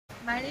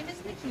My name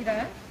is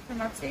Nikita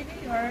from upstate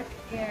New York,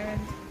 and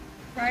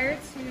prior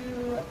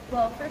to,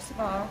 well, first of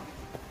all,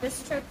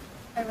 this trip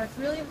I worked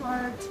really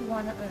hard to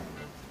want to earn,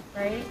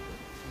 right?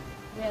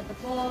 We had the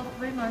goal of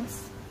 3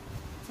 months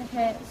to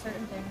hit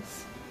certain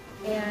things,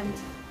 and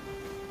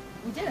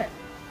we did it.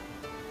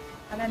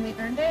 And then we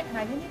earned it, and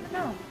I didn't even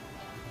know.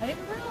 I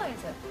didn't realize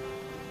it.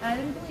 And I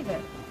didn't believe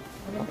it.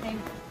 I didn't think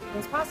it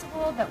was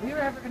possible that we were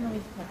ever going to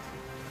leave the country.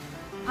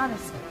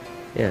 Honestly.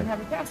 Yeah. I didn't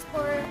have a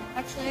passport.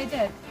 Actually, I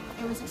did.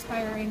 It was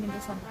expiring in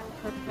December,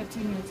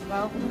 15 years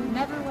ago.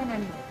 Never went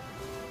anywhere.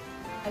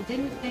 I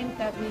didn't think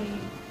that we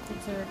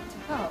deserved to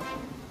go.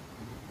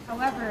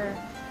 However,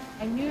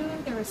 I knew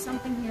there was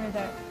something here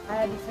that I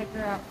had to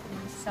figure out for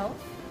myself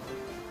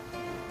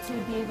to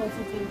be able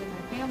to do with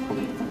my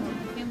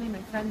family,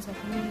 my friends, my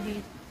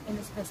community, in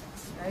this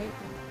business, right?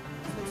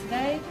 So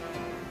today,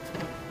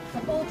 the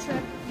whole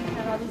trip, we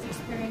had all these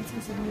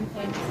experiences of new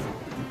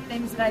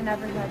things that I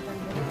never had done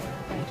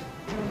before, like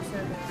room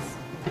service,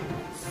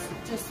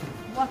 just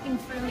walking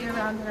freely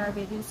around in our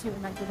bathing suit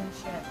and not giving a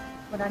shit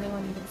what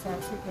anyone even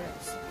says, who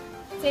cares?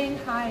 Saying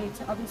hi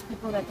to all these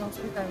people that don't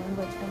speak our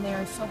language, and they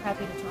are so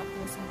happy to talk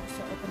to us and they're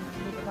so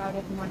open-minded about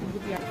it and wanting to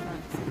be our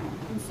friends,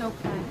 and so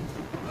kind,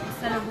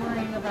 instead of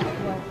worrying about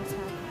what was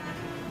happening,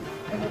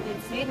 and what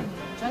they'd say to me,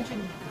 and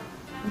judging me,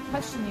 and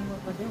questioning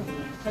what we're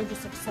doing. They're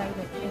just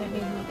excited, and it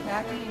made me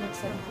happy and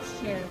excited to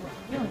share what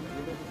we're doing.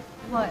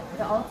 What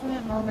the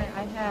ultimate moment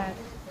I had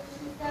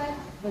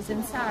was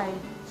inside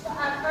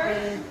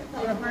with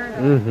Roberta.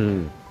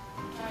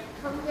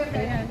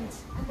 And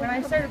when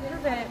I started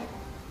Prüvit,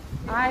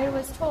 I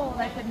was told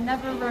I could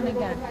never run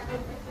again.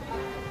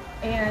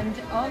 And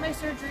all my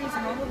surgeries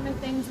and all of my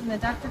things, and the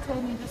doctor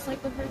told me, just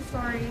like with her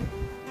story,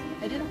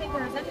 I didn't think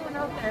there was anyone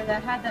out there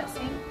that had that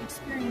same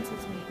experience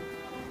as me.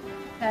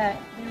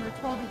 That they were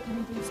told they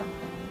couldn't do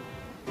something,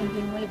 and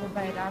being labeled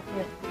by a doctor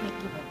that you can't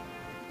do it.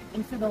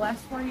 And for the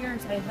last 4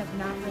 years, I have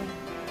not run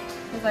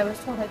because I was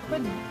told I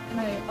couldn't.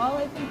 And all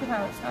I think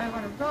about is how I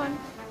want to run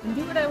and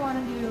do what I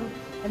want to do.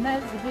 And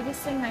that is the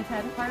biggest thing I've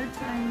had hard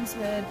times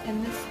with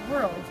in this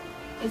world,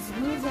 is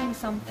losing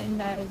something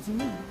that is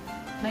me.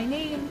 My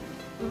name,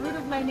 the root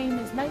of my name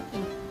is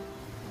Nike,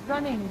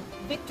 running,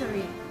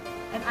 victory,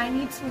 and I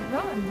need to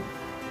run.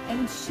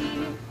 And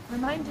she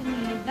reminded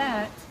me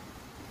that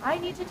I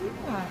need to do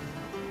that,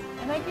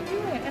 and I can do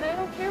it, and I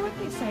don't care what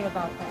they say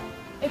about that.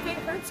 If it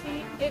hurts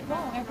me, it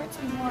won't. It hurts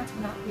me more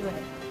to not do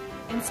it.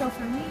 And so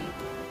for me,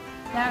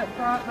 that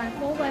brought my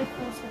whole life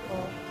full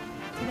circle.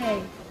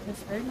 Today,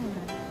 this very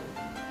moment,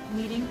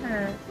 meeting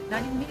her,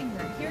 not even meeting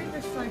her, hearing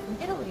her story from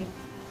Italy,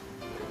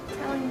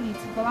 telling me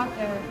to go out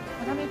there,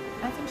 put on my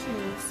effing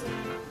shoes,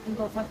 and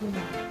go fucking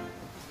run.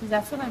 Because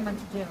that's what I'm meant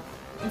to do.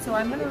 And so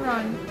I'm going to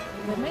run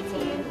with my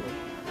team,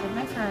 with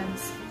my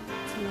friends,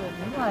 to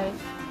a new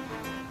life.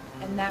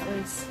 And that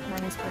was my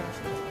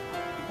inspiration.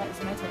 That was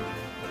my take.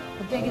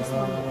 The biggest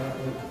one.